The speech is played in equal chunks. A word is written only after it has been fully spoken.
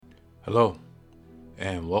Hello,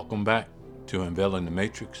 and welcome back to Unveiling the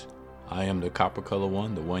Matrix. I am the copper color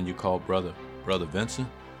one, the one you call Brother Vincent,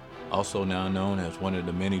 also now known as one of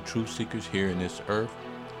the many truth seekers here in this earth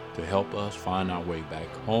to help us find our way back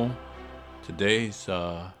home. Today's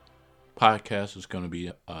podcast is going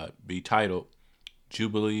to be titled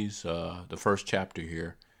Jubilees, the first chapter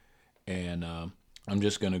here, and I'm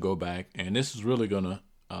just going to go back, and this is really going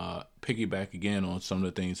to piggyback again on some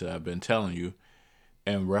of the things that I've been telling you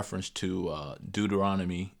in reference to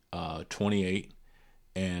Deuteronomy 28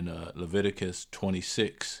 and Leviticus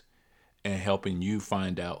 26, and helping you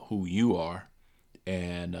find out who you are.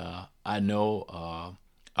 And I know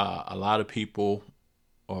a lot of people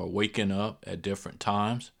are waking up at different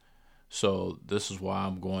times, so this is why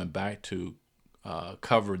I'm going back to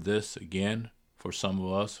cover this again for some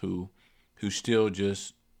of us who still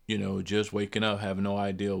just waking up, have no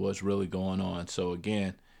idea what's really going on. So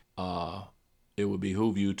again, it would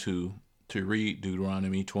behoove you to read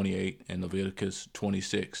Deuteronomy 28 and Leviticus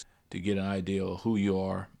 26 to get an idea of who you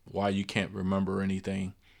are, why you can't remember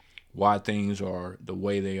anything, why things are the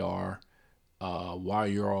way they are, why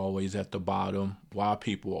you're always at the bottom, why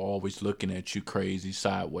people are always looking at you crazy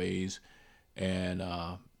sideways, and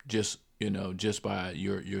just by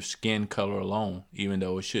your skin color alone, even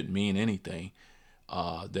though it shouldn't mean anything,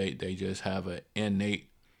 they just have an innate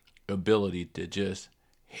ability to just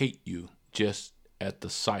hate you just at the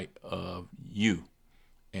sight of you.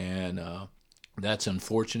 And that's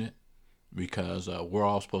unfortunate because we're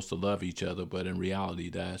all supposed to love each other, but in reality,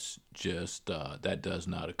 that's just that does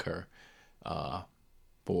not occur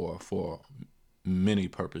for many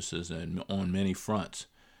purposes and on many fronts.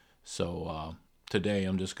 So today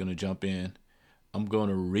I'm just going to jump in. I'm going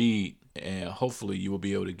to read, and hopefully you will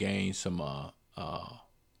be able to gain some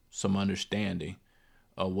understanding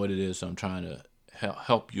of what it is I'm trying to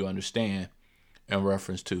help you understand in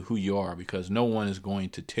reference to who you are, because no one is going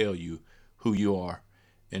to tell you who you are,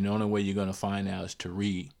 and the only way you're going to find out is to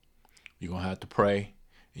read. You're going to have to pray,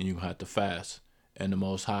 and you're going to have to fast, and the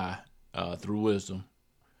Most High, through wisdom,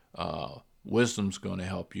 wisdom's going to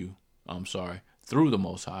help you, through the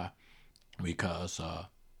Most High, because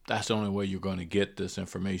that's the only way you're going to get this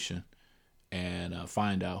information and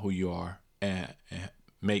find out who you are and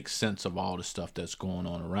make sense of all the stuff that's going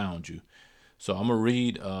on around you. So I'm going to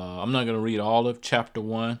read, I'm not going to read all of chapter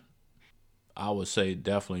 1. I would say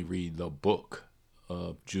definitely read the book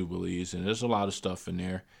of Jubilees. And there's a lot of stuff in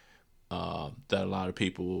there that a lot of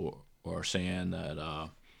people are saying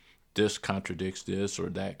that this contradicts this or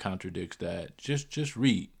that contradicts that. Just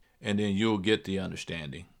read, and then you'll get the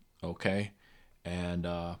understanding, okay? And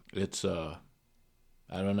it's, I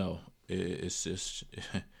don't know, it's just...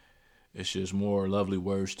 It's just more lovely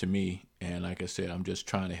words to me. And like I said, I'm just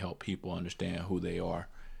trying to help people understand who they are.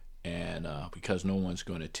 And because no one's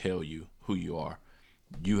going to tell you who you are.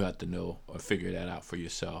 You have to know or figure that out for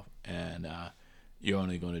yourself. And you're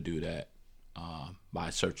only going to do that by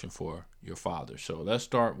searching for your Father. So let's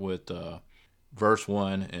start with verse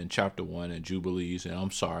 1 in chapter 1 in Jubilees. And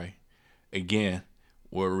I'm sorry. Again,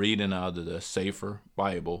 we're reading out of the Safer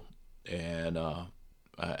Bible. And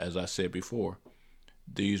as I said before,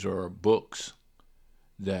 these are books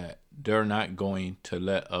that they're not going to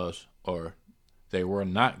let us, or they were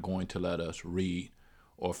not going to let us read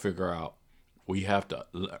or figure out. We have to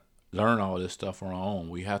learn all this stuff on our own.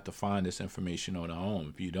 We have to find this information on our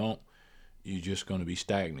own. If you don't, you're just going to be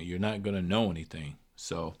stagnant. You're not going to know anything.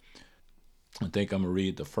 So I think I'm going to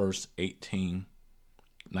read the first 18,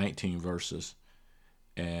 19 verses.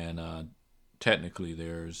 And technically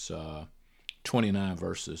there's 29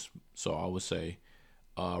 verses. So I would say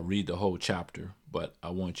read the whole chapter, but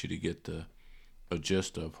I want you to get the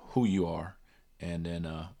gist of who you are, and then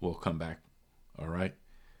we'll come back. All right.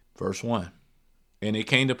 Verse 1. And it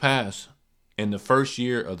came to pass in the first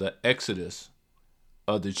year of the exodus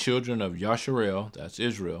of the children of Yasharel, that's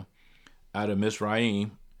Israel, out of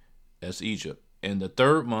Mizraim, that's Egypt, in the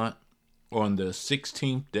third month, on the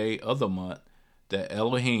 16th day of the month, that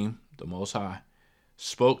Elohim, the Most High,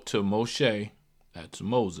 spoke to Moshe, that's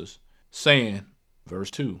Moses, saying,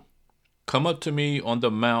 verse 2, come up to me on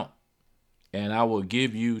the mount, and I will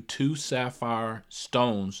give you 2 sapphire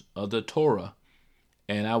stones of the Torah,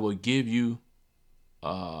 and I will give you,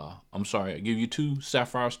 give you 2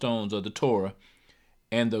 sapphire stones of the Torah,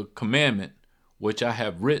 and the commandment which I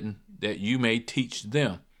have written, that you may teach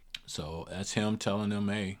them. So that's him telling them,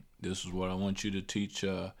 hey, this is what I want you to teach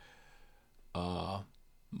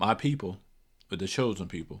my people, the chosen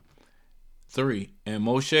people. 3, and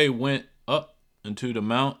Moshe went up into the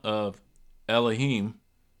mount of Elohim,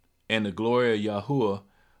 and the glory of Yahuwah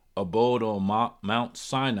abode on Mount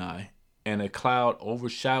Sinai, and a cloud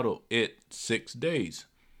overshadowed it 6 days.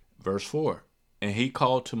 Verse 4. And he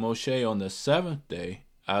called to Moshe on the 7th day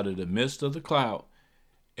out of the midst of the cloud,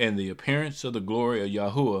 and the appearance of the glory of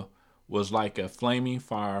Yahuwah was like a flaming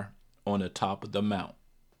fire on the top of the mount.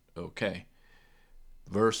 Okay.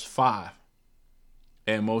 Verse 5.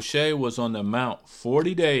 And Moshe was on the mount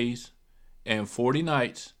 40 days and 40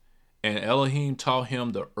 nights, and Elohim taught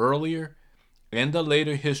him the earlier and the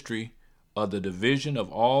later history of the division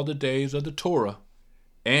of all the days of the Torah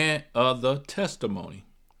and of the testimony.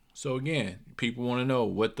 So again, people want to know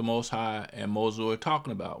what the Most High and Moses are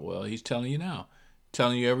talking about. Well, he's telling you now,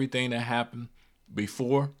 telling you everything that happened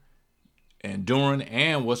before and during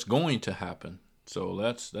and what's going to happen. So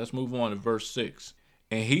let's move on to verse 6.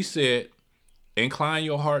 And he said, incline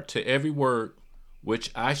your heart to every word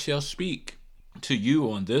which I shall speak to you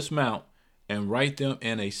on this mount, and write them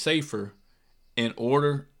in a sefer, in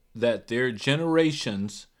order that their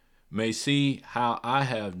generations may see how I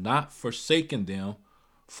have not forsaken them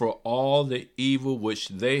for all the evil which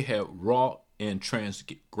they have wrought in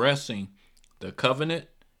transgressing the covenant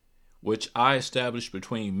which I established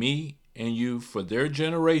between me and you for their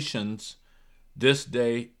generations this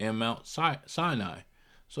day in Mount Sinai.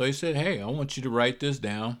 So he said, hey, I want you to write this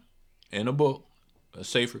down in a book. A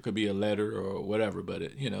sefer could be a letter or whatever, but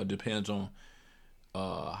it depends on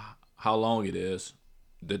how long it is,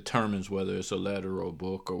 determines whether it's a letter or a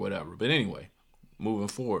book or whatever. But anyway, moving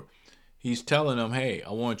forward, he's telling them, hey,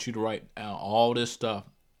 I want you to write down all this stuff,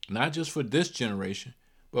 not just for this generation,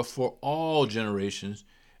 but for all generations,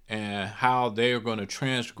 and how they are going to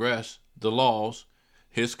transgress the laws,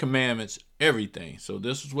 his commandments, everything. So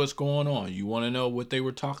this is what's going on. You want to know what they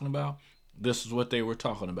were talking about? This is what they were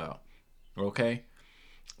talking about. Okay?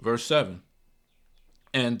 Verse 7.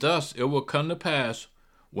 And thus it will come to pass,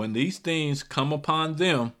 when these things come upon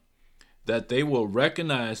them, that they will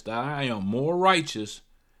recognize that I am more righteous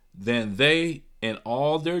than they in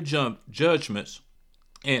all their judgments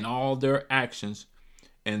and all their actions,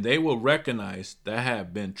 and they will recognize that I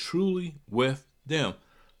have been truly with them.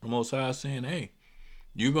 The Most High is saying, hey,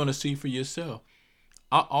 you're going to see for yourself.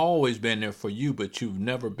 I've always been there for you, but you've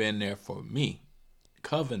never been there for me.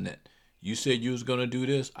 Covenant. You said you was going to do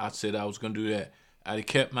this. I said I was going to do that. I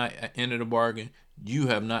kept my end of the bargain. You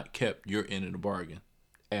have not kept your end of the bargain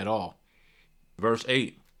at all. Verse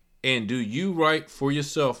 8. And do you write for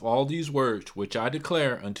yourself all these words, which I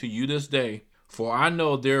declare unto you this day, for I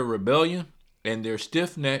know their rebellion and their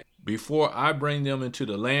stiff neck, before I bring them into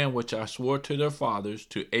the land which I swore to their fathers,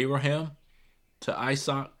 to Abraham, to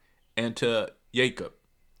Isaac, and to Jacob,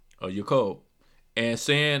 and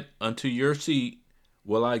saying, unto your seed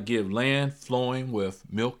will I give land flowing with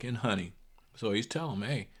milk and honey. So he's telling them,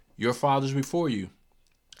 hey, your fathers before you,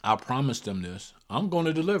 I promised them this. I'm going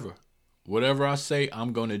to deliver. Whatever I say,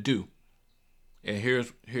 I'm going to do. And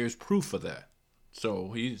here's proof of that.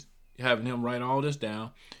 So he's having him write all this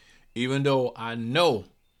down, even though I know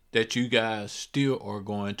that you guys still are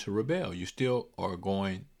going to rebel. You still are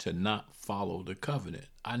going to not follow the covenant.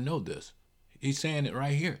 I know this. He's saying it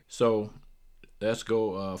right here. So let's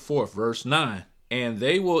go forth. Verse 9. And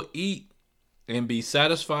they will eat and be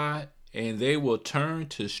satisfied, and they will turn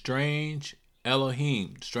to strange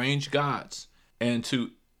Elohim, strange gods, and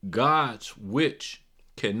to gods which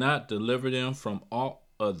cannot deliver them from all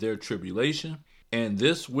of their tribulation. And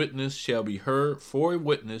this witness shall be heard for a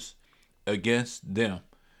witness against them.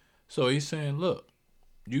 So he's saying, look,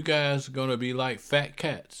 you guys are going to be like fat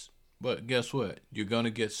cats. But guess what? You're going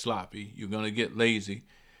to get sloppy. You're going to get lazy.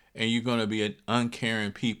 And you're going to be an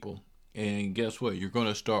uncaring people. And guess what? You're going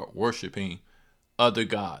to start worshiping other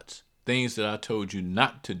gods. Things that I told you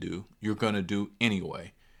not to do, you're going to do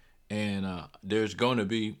anyway. And there's going to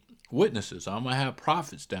be witnesses. I'm going to have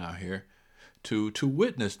prophets down here to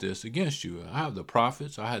witness this against you. I have the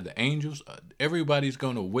prophets. I have the angels. Everybody's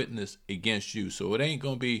going to witness against you. So it ain't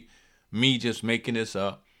going to be me just making this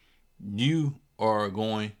up. You are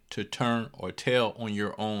going to turn or tell on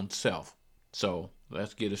your own self. So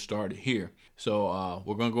let's get it started here. So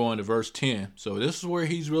we're going to go into verse 10. So this is where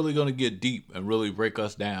he's really going to get deep and really break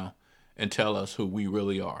us down and tell us who we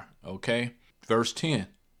really are. Okay? Verse 10.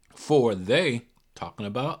 For they, talking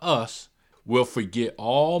about us, will forget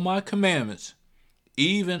all my commandments,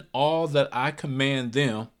 even all that I command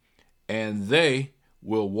them, and they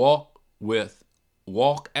will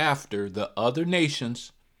walk after the other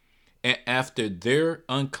nations, and after their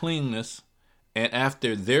uncleanness, and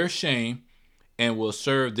after their shame, and will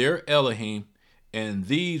serve their Elohim, and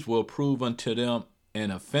these will prove unto them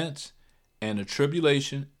an offense, and a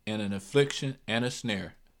tribulation, and an affliction, and a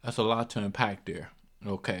snare. That's a lot to unpack there.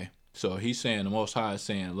 Okay. So he's saying, the Most High is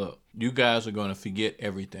saying, look, you guys are going to forget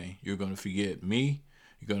everything. You're going to forget me.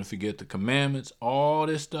 You're going to forget the commandments, all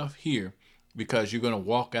this stuff here, because you're going to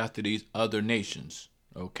walk after these other nations.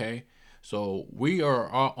 Okay? So we are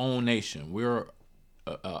our own nation. We're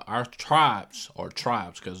our tribes,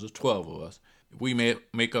 because there's 12 of us. We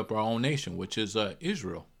make up our own nation, which is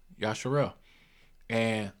Israel, Yasharel.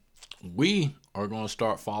 And we are going to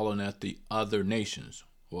start following at the other nations.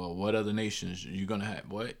 Well, what other nations you going to have?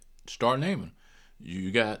 What? Start naming.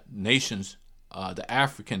 You got nations, the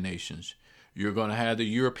African nations. You're going to have the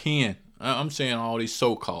European. I'm saying all these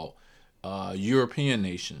so-called European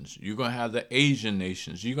nations. You're going to have the Asian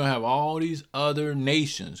nations. You're going to have all these other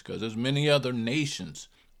nations, because there's many other nations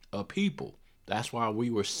of people. That's why we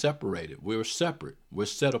were separated. We were separate. We're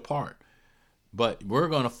set apart. But we're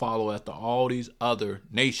going to follow after all these other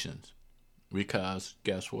nations, because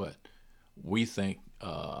guess what? We think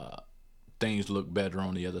things look better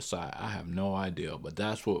on the other side. I have no idea, but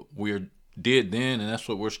that's what we did then, and that's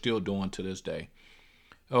what we're still doing to this day.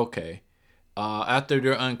 Okay. After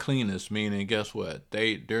their uncleanness, meaning guess what?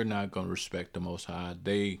 They're not going to respect the Most High.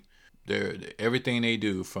 They're everything they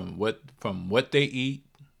do, from what they eat,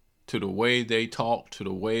 to the way they talk, to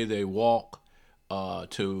the way they walk,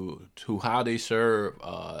 to how they serve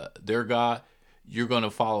their God. You're going to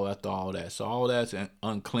follow after all that. So all that's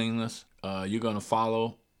uncleanness. You're going to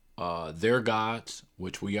follow their gods,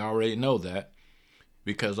 which we already know that,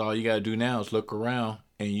 because all you got to do now is look around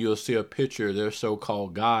and you'll see a picture of their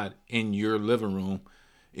so-called God in your living room,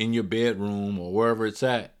 in your bedroom, or wherever it's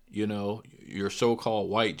at. You know, your so-called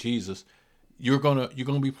white Jesus. You're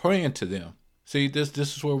gonna be praying to them. See, this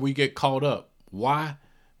is where we get caught up. Why?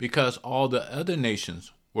 Because all the other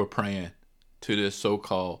nations were praying to this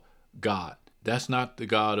so-called God. That's not the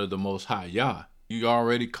God of the Most High Yah. You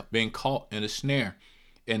already been caught in a snare.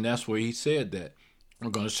 And that's where he said that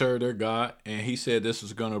we're going to serve their God. And he said this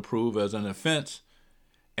is going to prove as an offense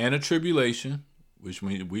and a tribulation, which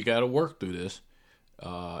means we got to work through this.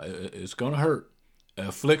 It's going to hurt.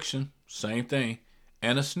 Affliction, same thing,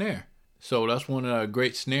 and a snare. So that's one of the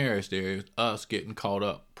great snares there, is us getting caught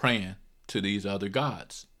up praying to these other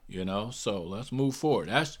gods, you know. So let's move forward.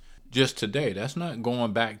 That's just today. That's not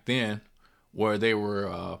going back then where they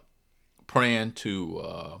were praying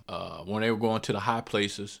to, when they were going to the high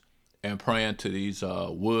places and praying to these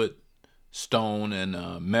wood, stone,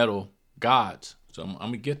 and metal gods. So I'm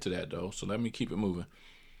going to get to that, though. So let me keep it moving.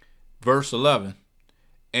 Verse 11,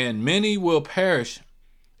 and many will perish,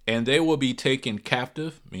 and they will be taken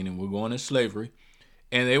captive, meaning we're going into slavery,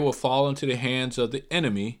 and they will fall into the hands of the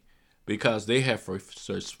enemy, because they have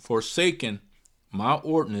forsaken my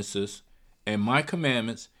ordinances and my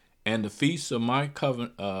commandments and the feasts of my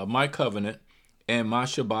covenant and my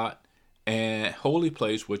Shabbat and holy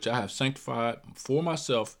place, which I have sanctified for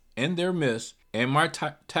myself in their midst, and my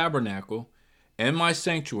tabernacle and my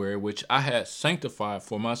sanctuary, which I had sanctified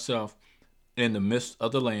for myself in the midst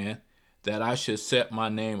of the land, that I should set my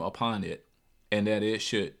name upon it, and that it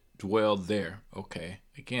should dwell there. Okay,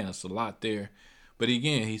 again, it's a lot there. But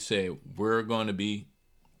again, he said, we're going to be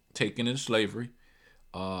taken into slavery.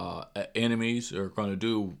 Enemies are going to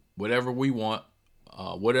do whatever we want,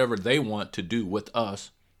 whatever they want to do with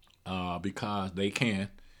us, because they can.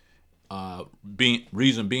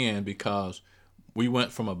 Reason being, because we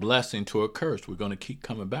went from a blessing to a curse. We're going to keep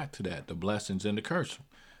coming back to that, the blessings and the curse.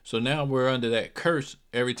 So now we're under that curse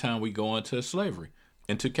every time we go into slavery,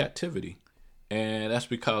 into captivity. And that's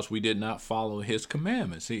because we did not follow his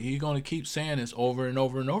commandments. He's going to keep saying this over and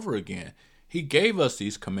over and over again. He gave us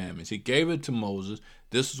these commandments. He gave it to Moses.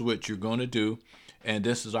 This is what you're going to do, and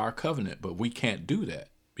this is our covenant. But we can't do that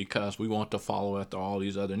because we want to follow after all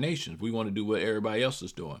these other nations. We want to do what everybody else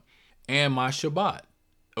is doing. And my Shabbat.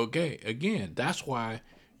 Okay, again, that's why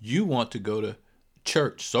you want to go to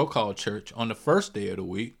church, so-called church, on the first day of the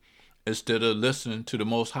week instead of listening to the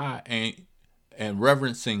Most High and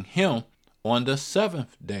reverencing him on the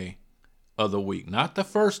seventh day of the week, not the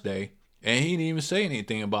first day. And he didn't even say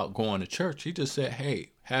anything about going to church. He just said,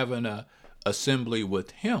 hey, having a assembly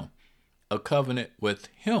with him, a covenant with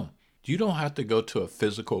him. You don't have to go to a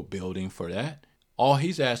physical building for that. All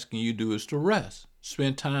he's asking you to do is to rest,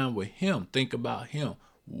 spend time with him, think about him.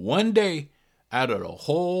 One day out of the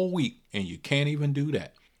whole week, and you can't even do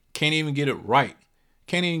that. Can't even get it right.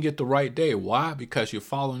 Can't even get the right day. Why? Because you're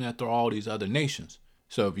following after all these other nations.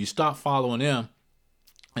 So if you stop following them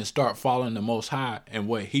and start following the Most High and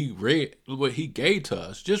what he gave to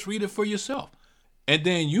us, just read it for yourself. And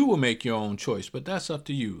then you will make your own choice. But that's up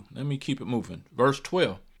to you. Let me keep it moving. Verse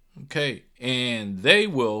 12. Okay. And they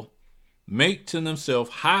will make to themselves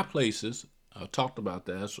high places. I talked about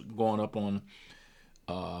that. That's going up on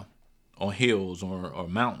on hills or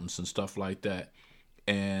mountains and stuff like that.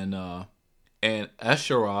 And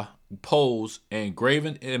Asherah poles and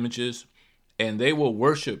graven images, and they will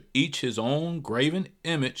worship each his own graven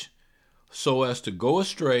image so as to go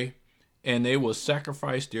astray, and they will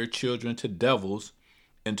sacrifice their children to devils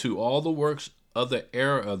and to all the works of the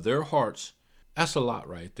error of their hearts. That's a lot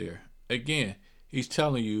right there. Again, he's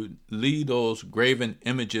telling you, leave those graven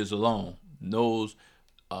images alone. Those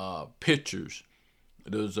pictures,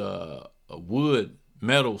 those wood,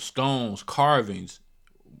 metal, stones, carvings,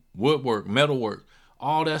 woodwork, metalwork,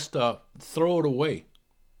 all that stuff, throw it away.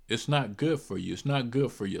 It's not good for you. It's not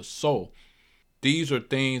good for your soul. These are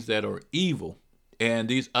things that are evil. And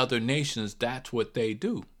these other nations, that's what they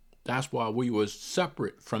do. That's why we were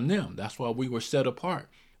separate from them. That's why we were set apart,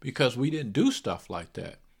 because we didn't do stuff like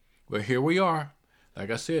that. But here we are.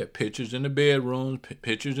 Like I said, pictures in the bedroom,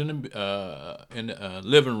 pictures in the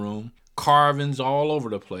living room, carvings all over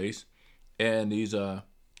the place. And these,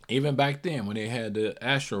 even back then when they had the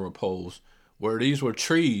Asherah poles, where these were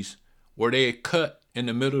trees, where they had cut in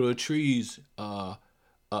the middle of the trees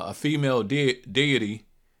a female deity,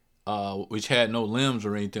 which had no limbs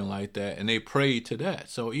or anything like that, and they prayed to that.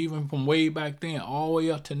 So even from way back then all the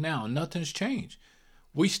way up to now, nothing's changed.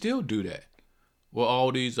 We still do that with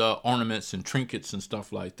all these ornaments and trinkets and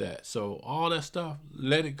stuff like that. So all that stuff,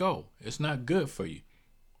 let it go. It's not good for you.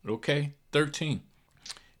 Okay? 13.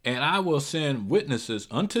 And I will send witnesses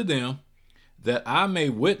unto them, that I may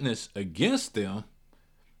witness against them,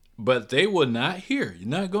 but they will not hear. You're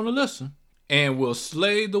not going to listen. And will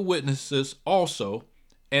slay the witnesses also,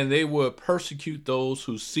 and they will persecute those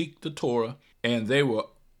who seek the Torah, and they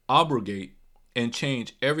will abrogate and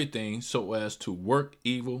change everything so as to work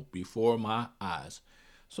evil before my eyes.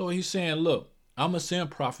 So he's saying, look, I'm going to send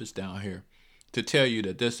prophets down here to tell you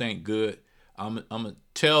that this ain't good. I'm going to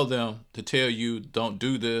tell them to tell you don't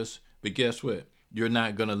do this, but guess what? You're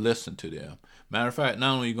not going to listen to them. Matter of fact,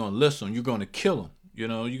 not only are you going to listen, you're going to kill them. You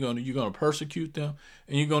know, you're going to persecute them,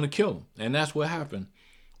 and you're going to kill them. And that's what happened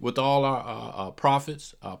with all our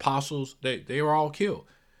prophets, apostles. They were all killed.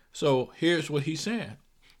 So here's what he's saying.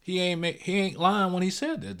 He ain't lying when he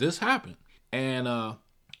said that. This happened. And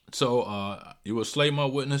so you will slay my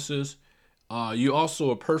witnesses. You also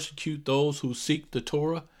will persecute those who seek the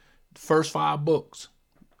Torah. The first 5 books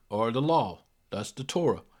or the law. That's the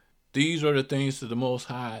Torah. These are the things that the Most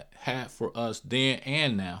High had for us then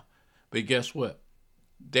and now. But guess what?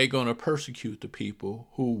 They're going to persecute the people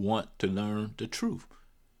who want to learn the truth.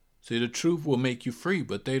 See, the truth will make you free,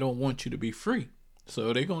 but they don't want you to be free.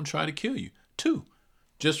 So they're going to try to kill you too,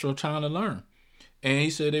 just for trying to learn. And he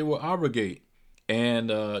said they will abrogate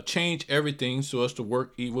and change everything so as to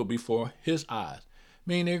work evil before his eyes. I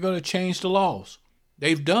mean, they're going to change the laws.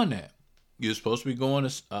 They've done that. You're supposed to be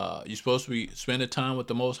you're supposed to be spending time with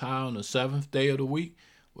the Most High on the 7th day of the week.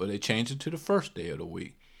 Well, they changed it to the 1st day of the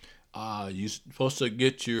week. You're supposed to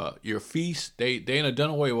get your feast. They done done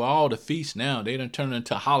away with all the feasts now. They done turned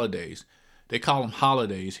into holidays. They call them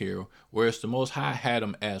holidays here, whereas the Most High had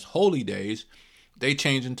them as holy days. They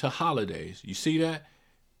changed into holidays. You see that?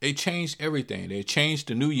 They changed everything. They changed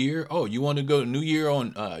the new year. Oh, you want to go to New Year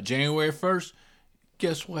on January 1st?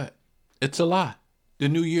 Guess what? It's a lie. The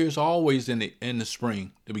New Year is always in the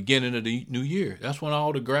spring, the beginning of the new year. That's when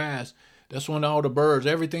all the grass, that's when all the birds,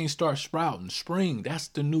 everything starts sprouting. Spring, that's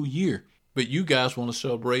the new year. But you guys want to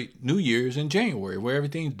celebrate New Year's in January, where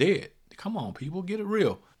everything's dead. Come on, people, get it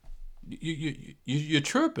real. You're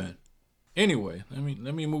tripping. Anyway,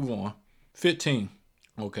 let me move on. 15.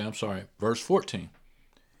 Okay, I'm sorry. Verse 14.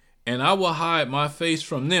 And I will hide my face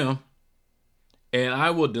from them, and I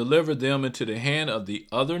will deliver them into the hand of the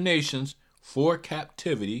other nations for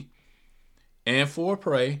captivity, and for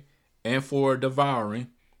prey, and for devouring,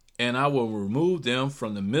 and I will remove them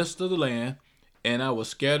from the midst of the land, and I will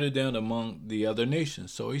scatter them among the other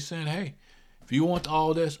nations. So he's saying, hey, if you want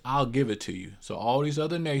all this, I'll give it to you. So all these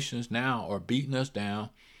other nations now are beating us down.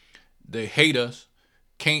 They hate us,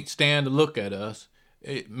 can't stand to look at us.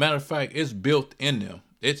 Matter of fact, it's built in them.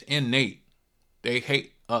 It's innate. They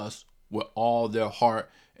hate us with all their heart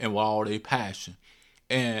and with all their passion.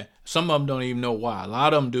 And some of them don't even know why. A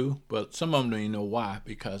lot of them do, but some of them don't even know why,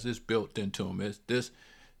 because it's built into them. This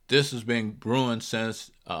has been brewing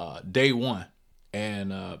since day one.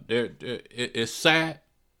 And it's sad,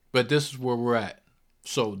 but this is where we're at.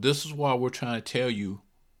 So this is why we're trying to tell you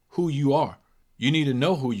who you are. You need to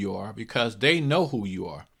know who you are, because they know who you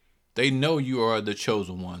are. They know you are the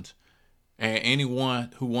chosen ones. And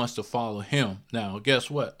anyone who wants to follow him. Now, guess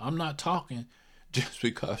what? I'm not talking just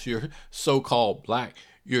because you're so-called black,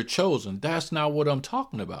 you're chosen. That's not what I'm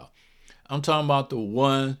talking about. I'm talking about the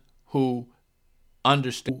one who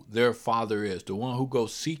understand who their father is, the one who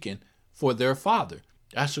goes seeking for their father.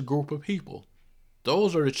 That's a group of people.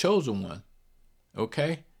 Those are the chosen ones.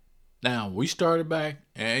 Okay? Now, we started back,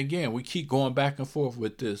 and again, we keep going back and forth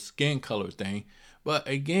with this skin color thing. But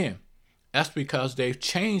again, that's because they've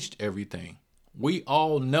changed everything. We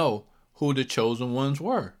all know who the chosen ones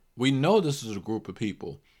were. We know this is a group of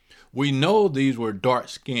people. We know these were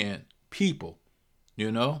dark-skinned people.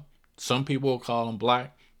 You know, some people will call them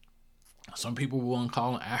black. Some people want to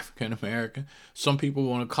call them African American. Some people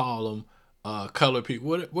want to call them colored people.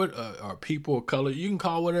 What are people of color? You can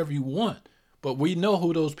call whatever you want. But we know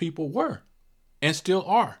who those people were and still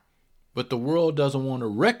are. But the world doesn't want to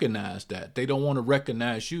recognize that. They don't want to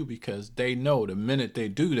recognize you because they know the minute they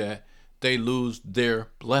do that, they lose their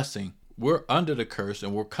blessing. We're under the curse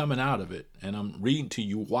and we're coming out of it. And I'm reading to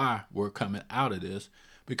you why we're coming out of this,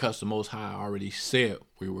 because the Most High already said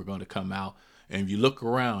we were going to come out. And if you look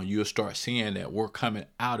around, you'll start seeing that we're coming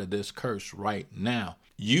out of this curse right now.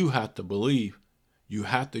 You have to believe. You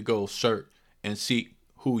have to go search and seek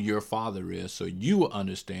who your father is, so you will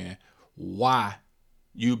understand why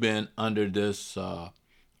you've been under this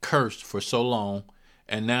curse for so long,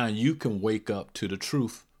 and now you can wake up to the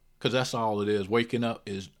truth, because that's all it is. Waking up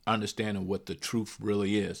is understanding what the truth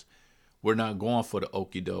really is. We're not going for the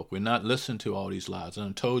okie doke. We're not listening to all these lies. And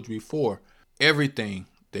I told you before, everything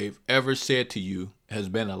they've ever said to you has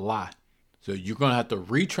been a lie. So you're going to have to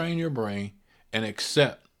retrain your brain and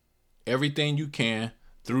accept everything you can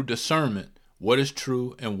through discernment, what is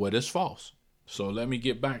true and what is false. So let me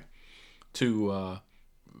get back to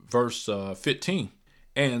verse 15.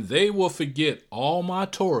 And they will forget all my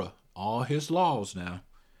Torah, all his laws now,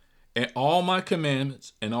 and all my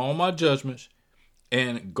commandments and all my judgments,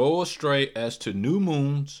 and go astray as to new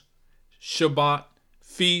moons, Shabbat,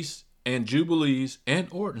 feasts, and jubilees, and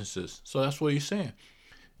ordinances. So that's what he's saying.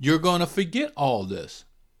 You're going to forget all this.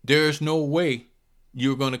 There's no way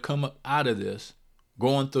you're going to come up out of this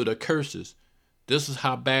going through the curses. This is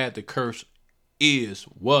how bad the curse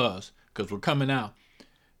was, because we're coming out,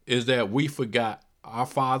 is that we forgot our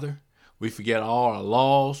Father. We forget all our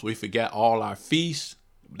laws. We forget all our feasts.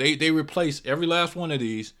 They replace every last one of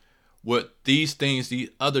these with these things these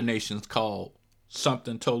other nations call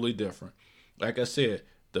something totally different. Like I said,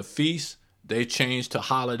 the feasts, they changed to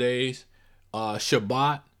holidays.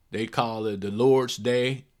 Shabbat, they call it the Lord's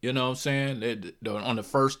Day. You know what I'm saying? On the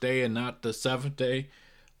first day and not the seventh day.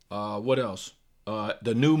 What else?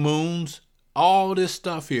 The new moons, all this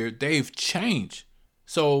stuff here, they've changed.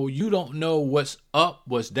 So you don't know what's up,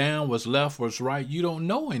 what's down, what's left, what's right. You don't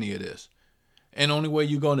know any of this. And the only way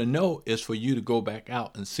you're going to know is for you to go back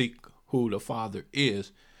out and seek who the Father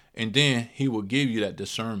is. And then he will give you that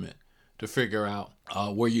discernment to figure out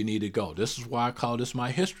where you need to go. This is why I call this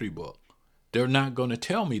my history book. They're not going to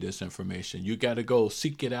tell me this information. You got to go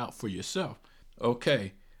seek it out for yourself.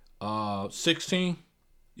 Okay. 16.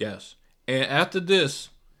 Yes. And after this,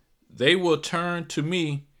 they will turn to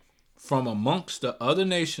me from amongst the other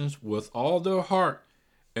nations with all their heart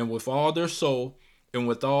and with all their soul and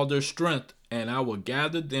with all their strength. And I will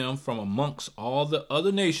gather them from amongst all the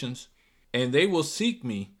other nations, and they will seek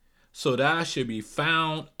me, so that I should be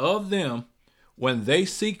found of them when they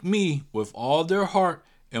seek me with all their heart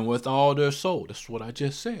and with all their soul. That's what I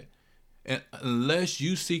just said. And unless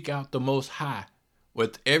you seek out the Most High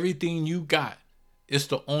with everything you got, it's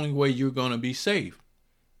the only way you're going to be saved.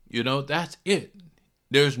 You know, that's it.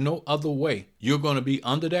 There's no other way. You're going to be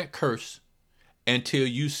under that curse until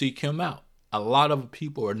you seek him out. A lot of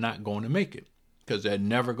people are not going to make it because they're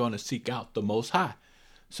never going to seek out the Most High.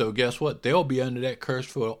 So guess what? They'll be under that curse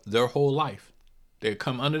for their whole life. They'll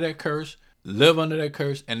come under that curse, live under that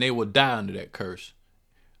curse, and they will die under that curse.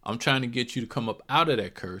 I'm trying to get you to come up out of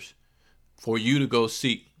that curse for you to go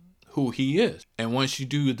seek who he is. And once you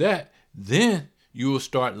do that, then you will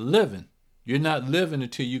start living. You're not living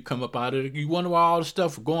until you come up out of it. You wonder why all the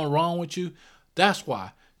stuff is going wrong with you? That's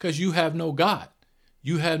why. Because you have no God.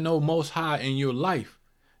 You have no Most High in your life.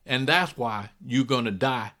 And that's why you're going to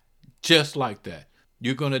die just like that.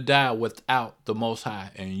 You're going to die without the Most High.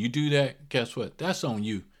 And you do that, guess what? That's on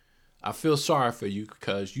you. I feel sorry for you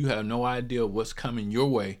because you have no idea what's coming your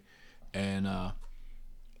way. And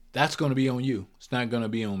that's going to be on you. It's not going to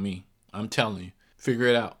be on me. I'm telling you. Figure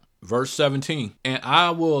it out. Verse 17. And I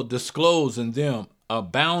will disclose in them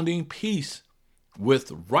abounding peace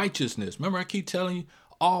with righteousness. Remember, I keep telling you,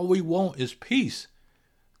 all we want is peace.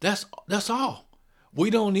 That's all. We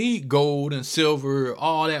don't need gold and silver,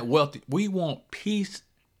 all that wealth. We want peace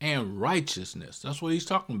and righteousness. That's what he's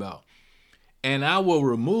talking about. And I will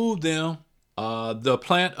remove them, the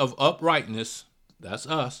plant of uprightness, that's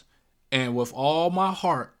us, and with all my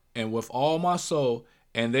heart and with all my soul,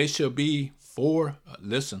 and they shall be for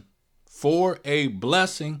a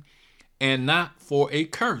blessing and not for a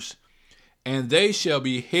curse. And they shall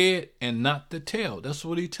be head and not the tail. That's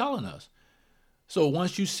what he's telling us. So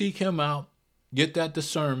once you seek him out, get that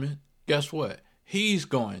discernment, guess what? He's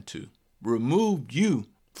going to remove you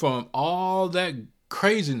from all that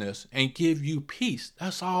craziness and give you peace.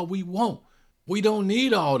 That's all we want. We don't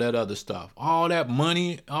need all that other stuff. All that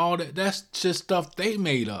money, all that, that's just stuff they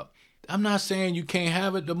made up. I'm not saying you can't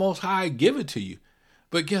have it. The Most High give it to you.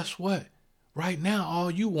 But guess what? Right now,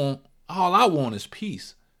 all I want is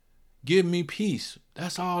peace. Give me peace.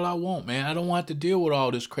 That's all I want, man. I don't want to deal with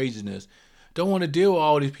all this craziness. Don't want to deal with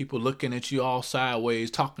all these people looking at you all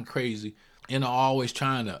sideways, talking crazy, and always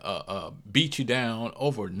trying to beat you down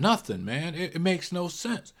over nothing, man. It makes no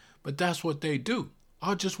sense. But that's what they do.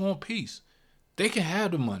 I just want peace. They can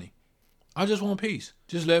have the money. I just want peace.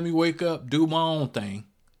 Just let me wake up, do my own thing,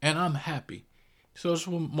 and I'm happy. So that's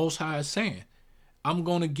what Most High is saying. I'm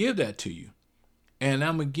going to give that to you. And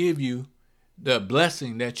I'm going to give you the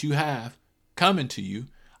blessing that you have coming to you.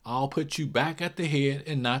 I'll put you back at the head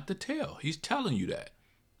and not the tail. He's telling you that.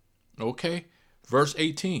 Okay? Verse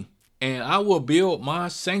 18. And I will build my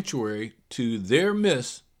sanctuary to their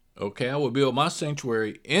midst. Okay? I will build my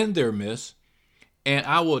sanctuary in their midst. And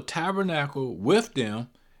I will tabernacle with them.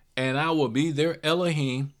 And I will be their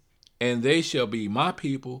Elohim. And they shall be my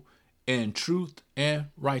people in truth and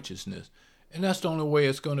righteousness. And that's the only way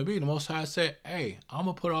it's going to be. The Most High said, hey, I'm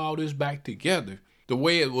going to put all this back together the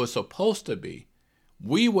way it was supposed to be.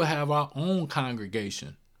 We will have our own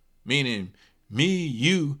congregation, meaning me,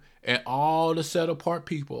 you, and all the set apart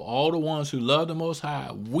people, all the ones who love the Most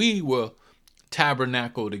High. We will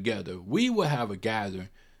tabernacle together. We will have a gathering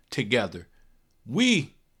together.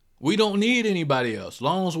 We don't need anybody else. As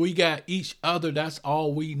long as we got each other, that's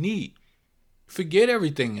all we need. Forget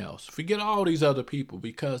everything else. Forget all these other people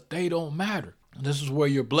because they don't matter. This is where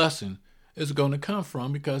your blessing is going to come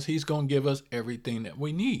from because he's going to give us everything that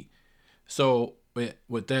we need. So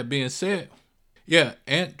with that being said, yeah,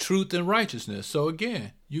 and truth and righteousness. So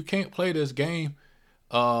again, you can't play this game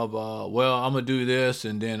of, well, I'm going to do this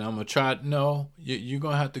and then I'm going to try. No, you're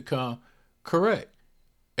going to have to come correct.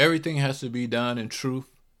 Everything has to be done in truth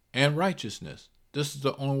and righteousness. This is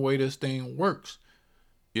the only way this thing works.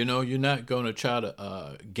 You know, you're not going to try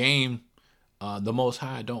to game the Most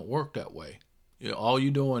High. Don't work that way. You know, all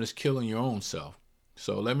you're doing is killing your own self.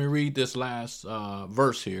 So let me read this last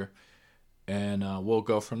verse here, and we'll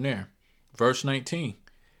go from there. Verse 19.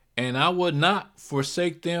 And I would not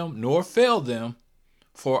forsake them nor fail them,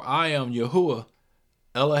 for I am Yahuwah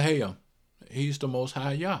Elohim. He's the Most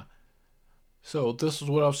High Yah. So this is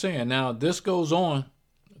what I'm saying. Now, this goes on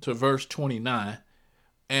to verse 29,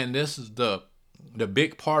 and this is the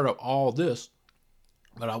big part of all this.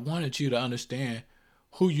 But I wanted you to understand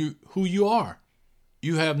who you are.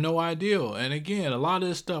 You have no idea. And again, a lot of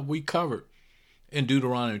this stuff we covered in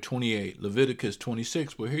Deuteronomy 28, Leviticus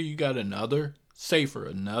 26. But here you got another sefer,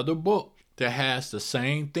 another book that has the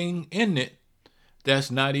same thing in it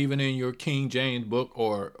that's not even in your King James book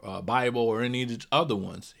or Bible or any of these other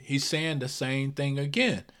ones. He's saying the same thing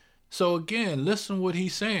again. So again, listen what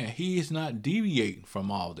he's saying. He is not deviating from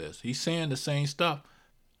all this. He's saying the same stuff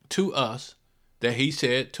to us that he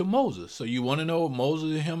said to Moses. So you want to know what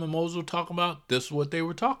him and Moses were talking about? This is what they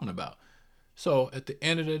were talking about. So at the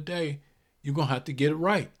end of the day, you're going to have to get it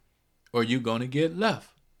right or you're going to get left.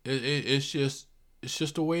 It's just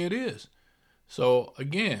the way it is. So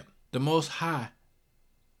again, the Most High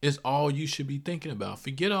is all you should be thinking about.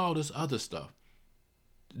 Forget all this other stuff.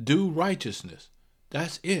 Do righteousness.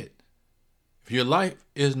 That's it. If your life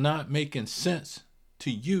is not making sense to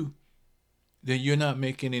you, then you're not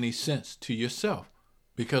making any sense to yourself.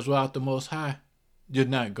 Because without the Most High, you're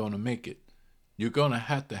not going to make it. You're going to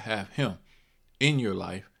have him in your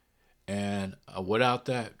life. And without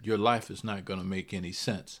that, your life is not going to make any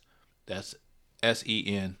sense. That's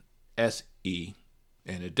SENSE.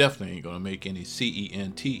 And it definitely ain't going to make any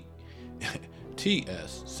CENTS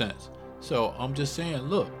sense. So I'm just saying,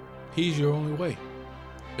 look, he's your only way.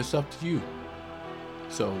 It's up to you.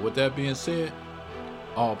 So with that being said,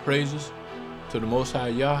 all praises to the Most High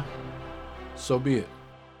Yah. So be it.